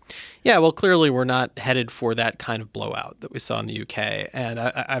UK? Yeah, well, clearly we're not headed for that kind of blowout that we saw in the UK. And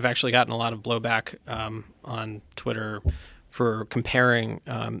I've actually gotten a lot of blowback on Twitter for comparing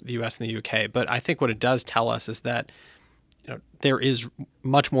the U.S. and the U.K. But I think what it does tell us is that there is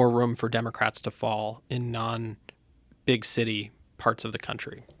much more room for Democrats to fall in non-big city parts of the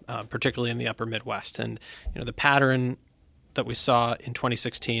country, particularly in the upper Midwest. And the pattern that we saw in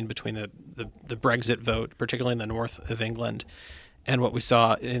 2016 between the Brexit vote, particularly in the north of England, and what we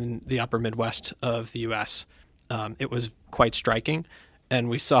saw in the upper Midwest of the U.S., it was quite striking. And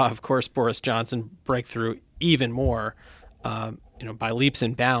we saw, of course, Boris Johnson break through even more by leaps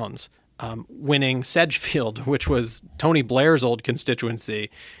and bounds, winning Sedgefield, which was Tony Blair's old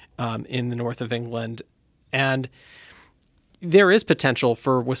constituency in the north of England. And there is potential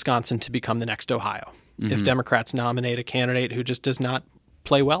for Wisconsin to become the next Ohio if Democrats nominate a candidate who just does not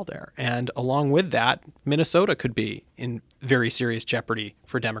play well there. And along with that, Minnesota could be in very serious jeopardy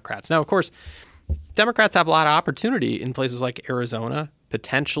for Democrats. Now, of course, Democrats have a lot of opportunity in places like Arizona,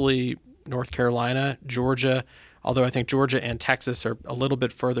 potentially North Carolina, Georgia, although I think Georgia and Texas are a little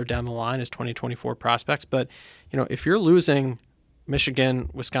bit further down the line as 2024 prospects. But, if you're losing Michigan,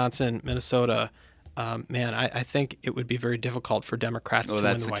 Wisconsin, Minnesota, I think it would be very difficult for Democrats to win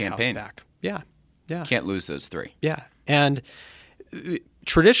the White House back. Yeah. Can't lose those three. Yeah. And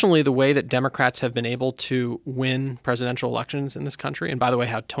traditionally, the way that Democrats have been able to win presidential elections in this country, and by the way,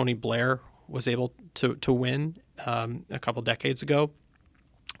 how Tony Blair was able to win a couple decades ago,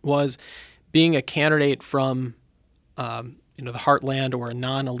 was being a candidate from the heartland or a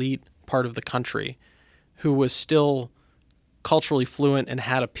non-elite part of the country who was still culturally fluent and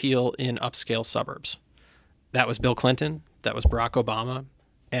had appeal in upscale suburbs. That was Bill Clinton. That was Barack Obama.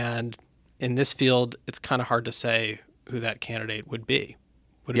 And in this field, it's kind of hard to say who that candidate would be.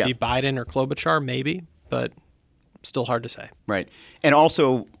 Would it be Biden or Klobuchar? Maybe, but still hard to say. Right. And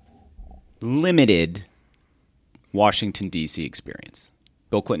also limited Washington, D.C. experience.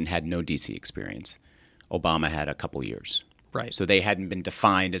 Bill Clinton had no D.C. experience. Obama had a couple years. Right. So they hadn't been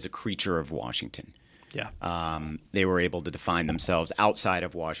defined as a creature of Washington. Yeah. They were able to define themselves outside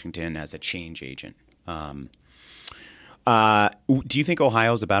of Washington as a change agent. Do you think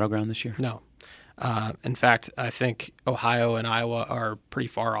Ohio is a battleground this year? No. In fact, I think Ohio and Iowa are pretty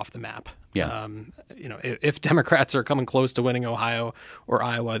far off the map. Yeah. If Democrats are coming close to winning Ohio or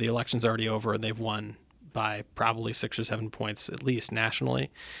Iowa, the election's already over and they've won by probably 6 or 7 points at least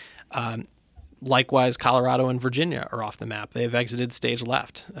nationally. Likewise, Colorado and Virginia are off the map. They have exited stage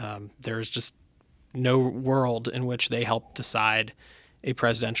left. There's just no world in which they help decide a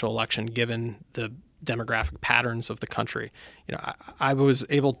presidential election given the demographic patterns of the country. I was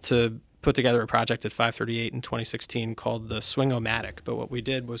able to put together a project at 538 in 2016 called the Swing-O-Matic. But what we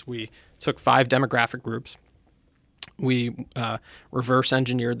did was we took 5 demographic groups. We reverse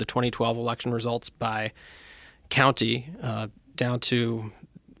engineered the 2012 election results by county down to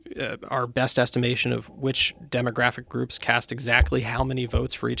our best estimation of which demographic groups cast exactly how many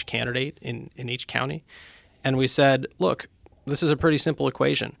votes for each candidate in each county. And we said, look, this is a pretty simple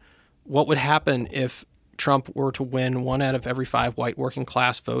equation. What would happen if Trump were to win 1 out of every 5 white working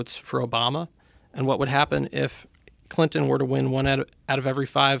class votes for Obama? And what would happen if Clinton were to win 1 out of every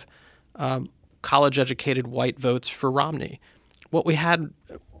 5 college-educated white votes for Romney? What we had,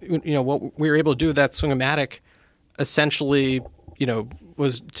 what we were able to do with that Swing-O-Matic essentially,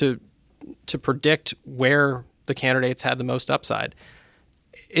 was to predict where the candidates had the most upside.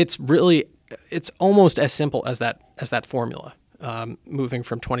 It's almost as simple as that formula. Moving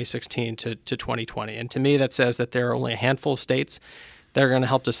from 2016 to 2020. And to me, that says that there are only a handful of states that are going to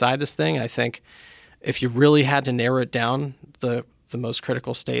help decide this thing. I think if you really had to narrow it down, the most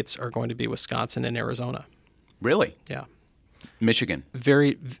critical states are going to be Wisconsin and Arizona. Really? Yeah. Michigan?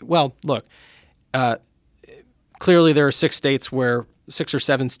 Very well, look, clearly there are 6 or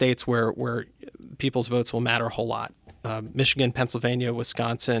 7 states where people's votes will matter a whole lot. Michigan, Pennsylvania,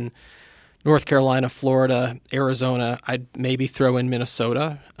 Wisconsin, North Carolina, Florida, Arizona. I'd maybe throw in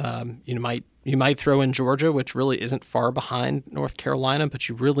Minnesota. You might throw in Georgia, which really isn't far behind North Carolina, but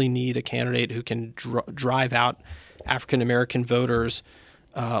you really need a candidate who can drive out African American voters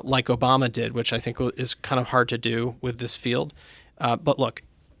like Obama did, which I think is kind of hard to do with this field. But look,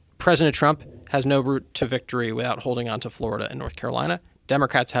 President Trump has no route to victory without holding on to Florida and North Carolina.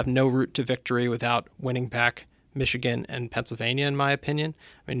 Democrats have no route to victory without winning back Michigan and Pennsylvania, in my opinion.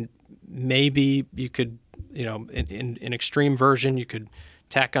 I mean, maybe you could, in extreme version, you could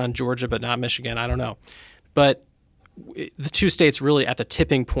tack on Georgia, but not Michigan. I don't know. But the two states really at the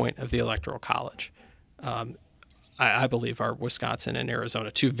tipping point of the Electoral College, I believe, are Wisconsin and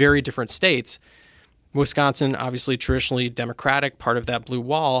Arizona, two very different states. Wisconsin, obviously traditionally Democratic, part of that blue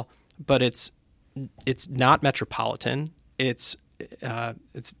wall, but it's not metropolitan. It's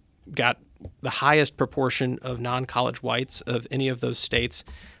got the highest proportion of non-college whites of any of those states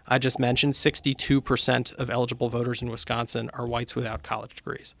I just mentioned. 62% of eligible voters in Wisconsin are whites without college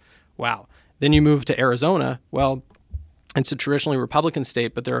degrees. Wow. Then you move to Arizona. Well, it's a traditionally Republican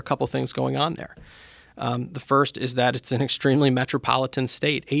state, but there are a couple things going on there. The first is that it's an extremely metropolitan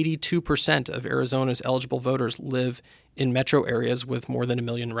state. 82% of Arizona's eligible voters live in metro areas with more than 1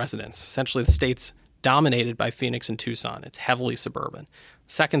 million residents. Essentially, the state's dominated by Phoenix and Tucson. It's heavily suburban.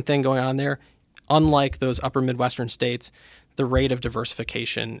 Second thing going on there, unlike those upper Midwestern states, the rate of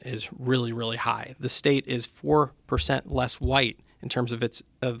diversification is really, really high. The state is 4% less white in terms of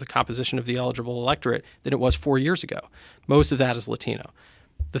the composition of the eligible electorate than it was 4 years ago. Most of that is Latino.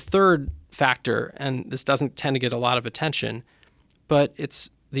 The third factor, and this doesn't tend to get a lot of attention, but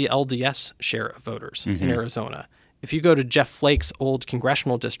it's the LDS share of voters in Arizona. If you go to Jeff Flake's old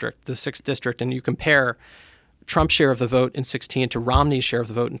congressional district, the 6th district, and you compare Trump's share of the vote in 16 to Romney's share of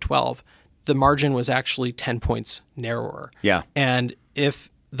the vote in 12, the margin was actually 10 points narrower. Yeah. And if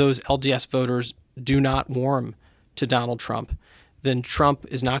those LDS voters do not warm to Donald Trump, then Trump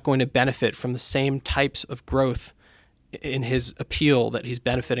is not going to benefit from the same types of growth in his appeal that he's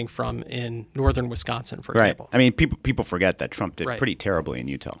benefiting from in northern Wisconsin, for example. I mean, people forget that Trump did pretty terribly in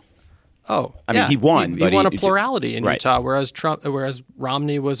Utah. Oh, I mean, he won, but he won a plurality in right. Utah, whereas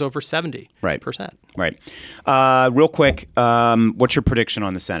Romney was over 70%. Right. Real quick, what's your prediction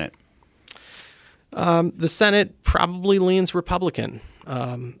on the Senate? The Senate probably leans Republican.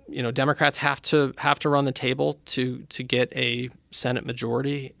 Democrats have to run the table to get a Senate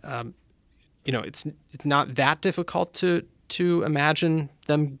majority. It's not that difficult to imagine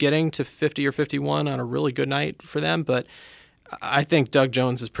them getting to 50 or 51 on a really good night for them, but I think Doug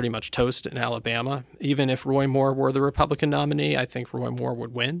Jones is pretty much toast in Alabama. Even if Roy Moore were the Republican nominee, I think Roy Moore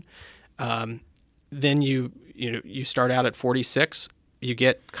would win. Then you start out at 46. You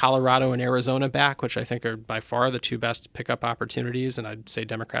get Colorado and Arizona back, which I think are by far the two best pickup opportunities, and I'd say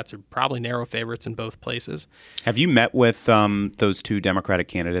Democrats are probably narrow favorites in both places. Have you met with those two Democratic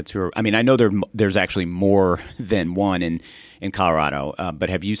candidates who are? I mean, I know there's actually more than one in Colorado, but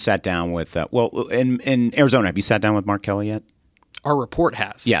have you sat down with? In Arizona, have you sat down with Mark Kelly yet? Our report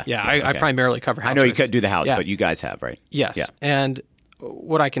has. Yeah. Okay. I primarily cover House. I know you could do the House, but you guys have, right? Yes. Yeah. And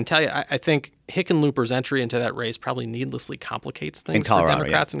what I can tell you, I think Hickenlooper's entry into that race probably needlessly complicates things for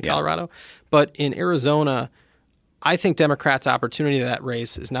Democrats in Colorado. But in Arizona, I think Democrats' opportunity to that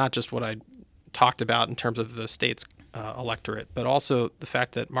race is not just what I talked about in terms of the state's electorate, but also the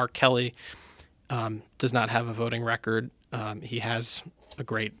fact that Mark Kelly does not have a voting record. He has a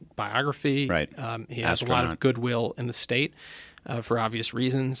great biography. Right. He has a lot of goodwill in the state for obvious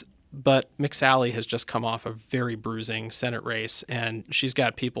reasons. But McSally has just come off a very bruising Senate race, and she's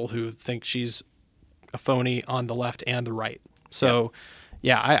got people who think she's a phony on the left and the right. So,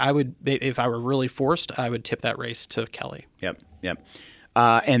 I would, if I were really forced, I would tip that race to Kelly. Yep.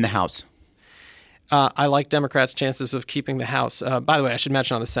 And the House. I like Democrats' chances of keeping the House. By the way, I should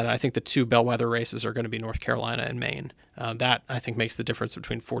mention on the Senate, I think the two bellwether races are going to be North Carolina and Maine. That, I think, makes the difference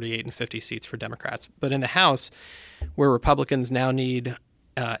between 48 and 50 seats for Democrats. But in the House, where Republicans now need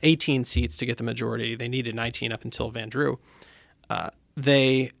 18 seats to get the majority, they needed 19 up until Van Drew.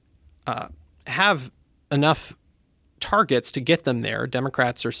 They have enough targets to get them there.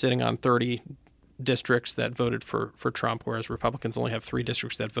 Democrats are sitting on 30 districts that voted for Trump, whereas Republicans only have 3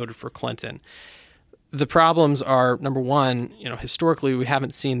 districts that voted for Clinton. The problems are, number one, historically we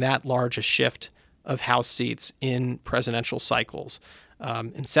haven't seen that large a shift of House seats in presidential cycles.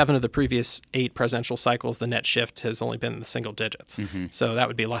 In 7 of the previous 8 presidential cycles, the net shift has only been in the single digits. So that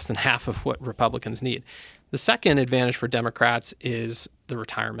would be less than half of what Republicans need. The second advantage for Democrats is the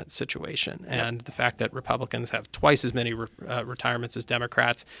retirement situation and the fact that Republicans have twice as many retirements as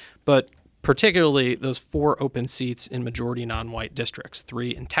Democrats, but particularly those 4 open seats in majority non-white districts,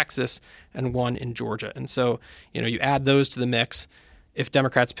 3 in Texas and 1 in Georgia. And so, you add those to the mix. If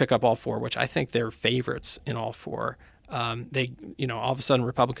Democrats pick up all 4, which I think they're favorites in all 4, they, all of a sudden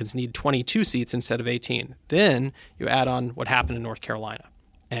Republicans need 22 seats instead of 18. Then you add on what happened in North Carolina,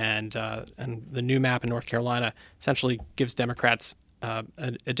 and the new map in North Carolina essentially gives Democrats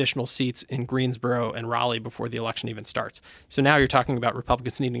additional seats in Greensboro and Raleigh before the election even starts. So now you're talking about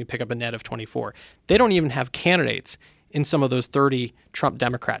Republicans needing to pick up a net of 24. They don't even have candidates in some of those 30 Trump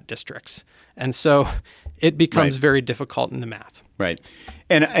Democrat districts. And so it becomes very difficult in the math. Right.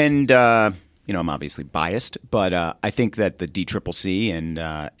 And I'm obviously biased, but I think that the DCCC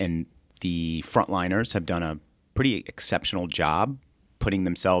and the frontliners have done a pretty exceptional job putting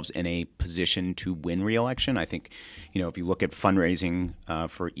themselves in a position to win re-election. I think, if you look at fundraising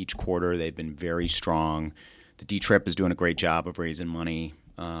for each quarter, they've been very strong. The D-Trip is doing a great job of raising money.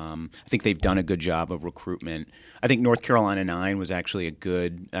 I think they've done a good job of recruitment. I think North Carolina 9 was actually a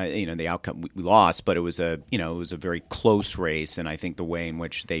good, the outcome we lost, but it was a very close race, and I think the way in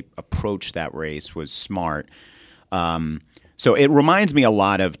which they approached that race was smart. So it reminds me a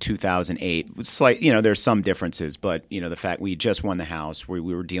lot of 2008. It's like, there's some differences, but the fact we just won the House, we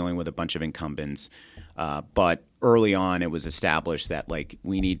were dealing with a bunch of incumbents, but early on, it was established that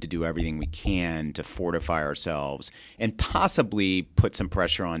we need to do everything we can to fortify ourselves and possibly put some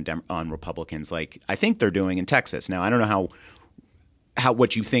pressure on Republicans, like I think they're doing in Texas. Now, I don't know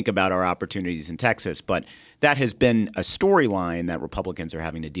what you think about our opportunities in Texas, but that has been a storyline that Republicans are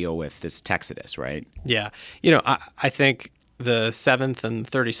having to deal with, this Texodus, right? Yeah, I think the 7th and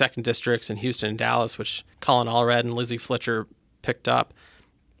 32nd districts in Houston and Dallas, which Colin Allred and Lizzie Fletcher picked up,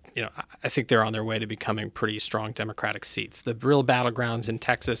 I think they're on their way to becoming pretty strong Democratic seats. The real battlegrounds in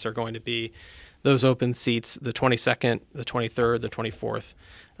Texas are going to be those open seats, the 22nd, the 23rd, the 24th.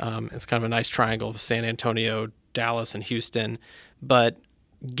 It's kind of a nice triangle of San Antonio, Dallas, and Houston. But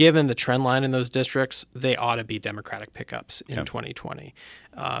given the trend line in those districts, they ought to be Democratic pickups in 2020.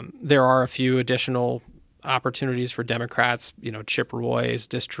 There are a few additional opportunities for Democrats, Chip Roy's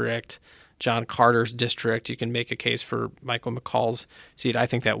district, John Carter's district. You can make a case for Michael McCall's seat. I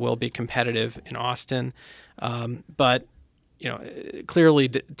think that will be competitive in Austin. But, clearly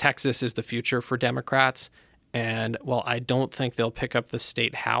Texas is the future for Democrats. And while I don't think they'll pick up the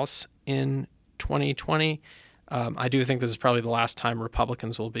state House in 2020, I do think this is probably the last time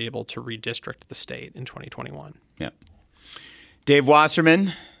Republicans will be able to redistrict the state in 2021. Yeah. Dave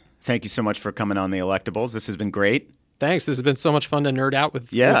Wasserman, thank you so much for coming on The Electables. This has been great. Thanks. This has been so much fun to nerd out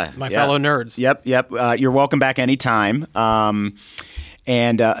with my fellow nerds. Yep. You're welcome back anytime.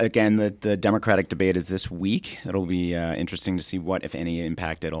 And again, the Democratic debate is this week. It'll be interesting to see what, if any,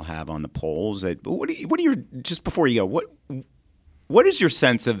 impact it'll have on the polls. Just before you go, what is your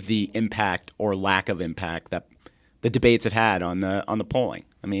sense of the impact or lack of impact that the debates have had on the polling?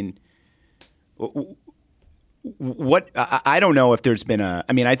 I mean, I don't know if there's been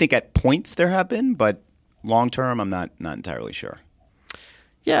I think at points there have been, but long term, I'm not entirely sure.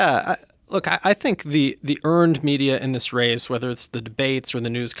 Yeah, look, I think the earned media in this race, whether it's the debates or the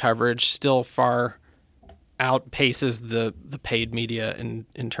news coverage, still far outpaces the paid media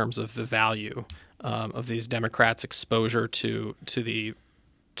in terms of the value of these Democrats' exposure to the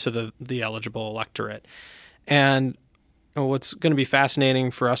eligible electorate. And what's going to be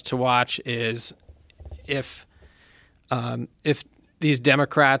fascinating for us to watch is if these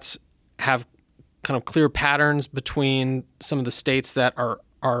Democrats have kind of clear patterns between some of the states that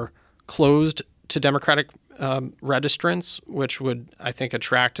are closed to Democratic registrants, which would, I think,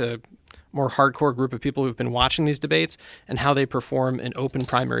 attract a more hardcore group of people who've been watching these debates, and how they perform in open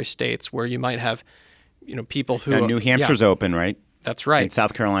primary states where you might have, people who... Now, New Hampshire's open, right? That's right. And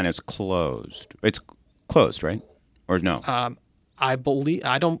South Carolina's closed. It's closed, right? Or no? I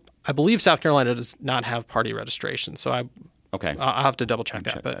believe South Carolina does not have party registration, so I'll have to double check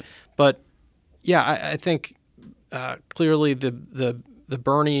that. But yeah, I think clearly the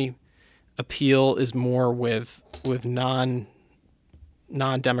Bernie appeal is more with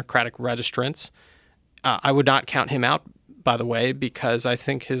non-Democratic registrants. I would not count him out, by the way, because I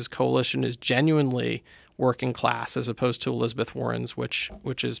think his coalition is genuinely working class as opposed to Elizabeth Warren's, which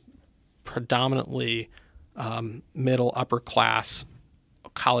is predominantly middle upper class,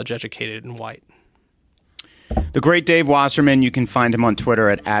 college educated, and white. The great Dave Wasserman, you can find him on Twitter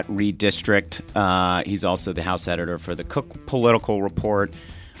at @ReDistrict. He's also the House editor for the Cook Political Report,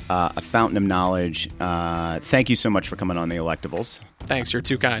 a fountain of knowledge. Thank you so much for coming on The Electables. Thanks, you're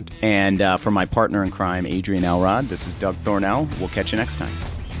too kind. And for my partner in crime, Adrian Elrod, this is Doug Thornell. We'll catch you next time.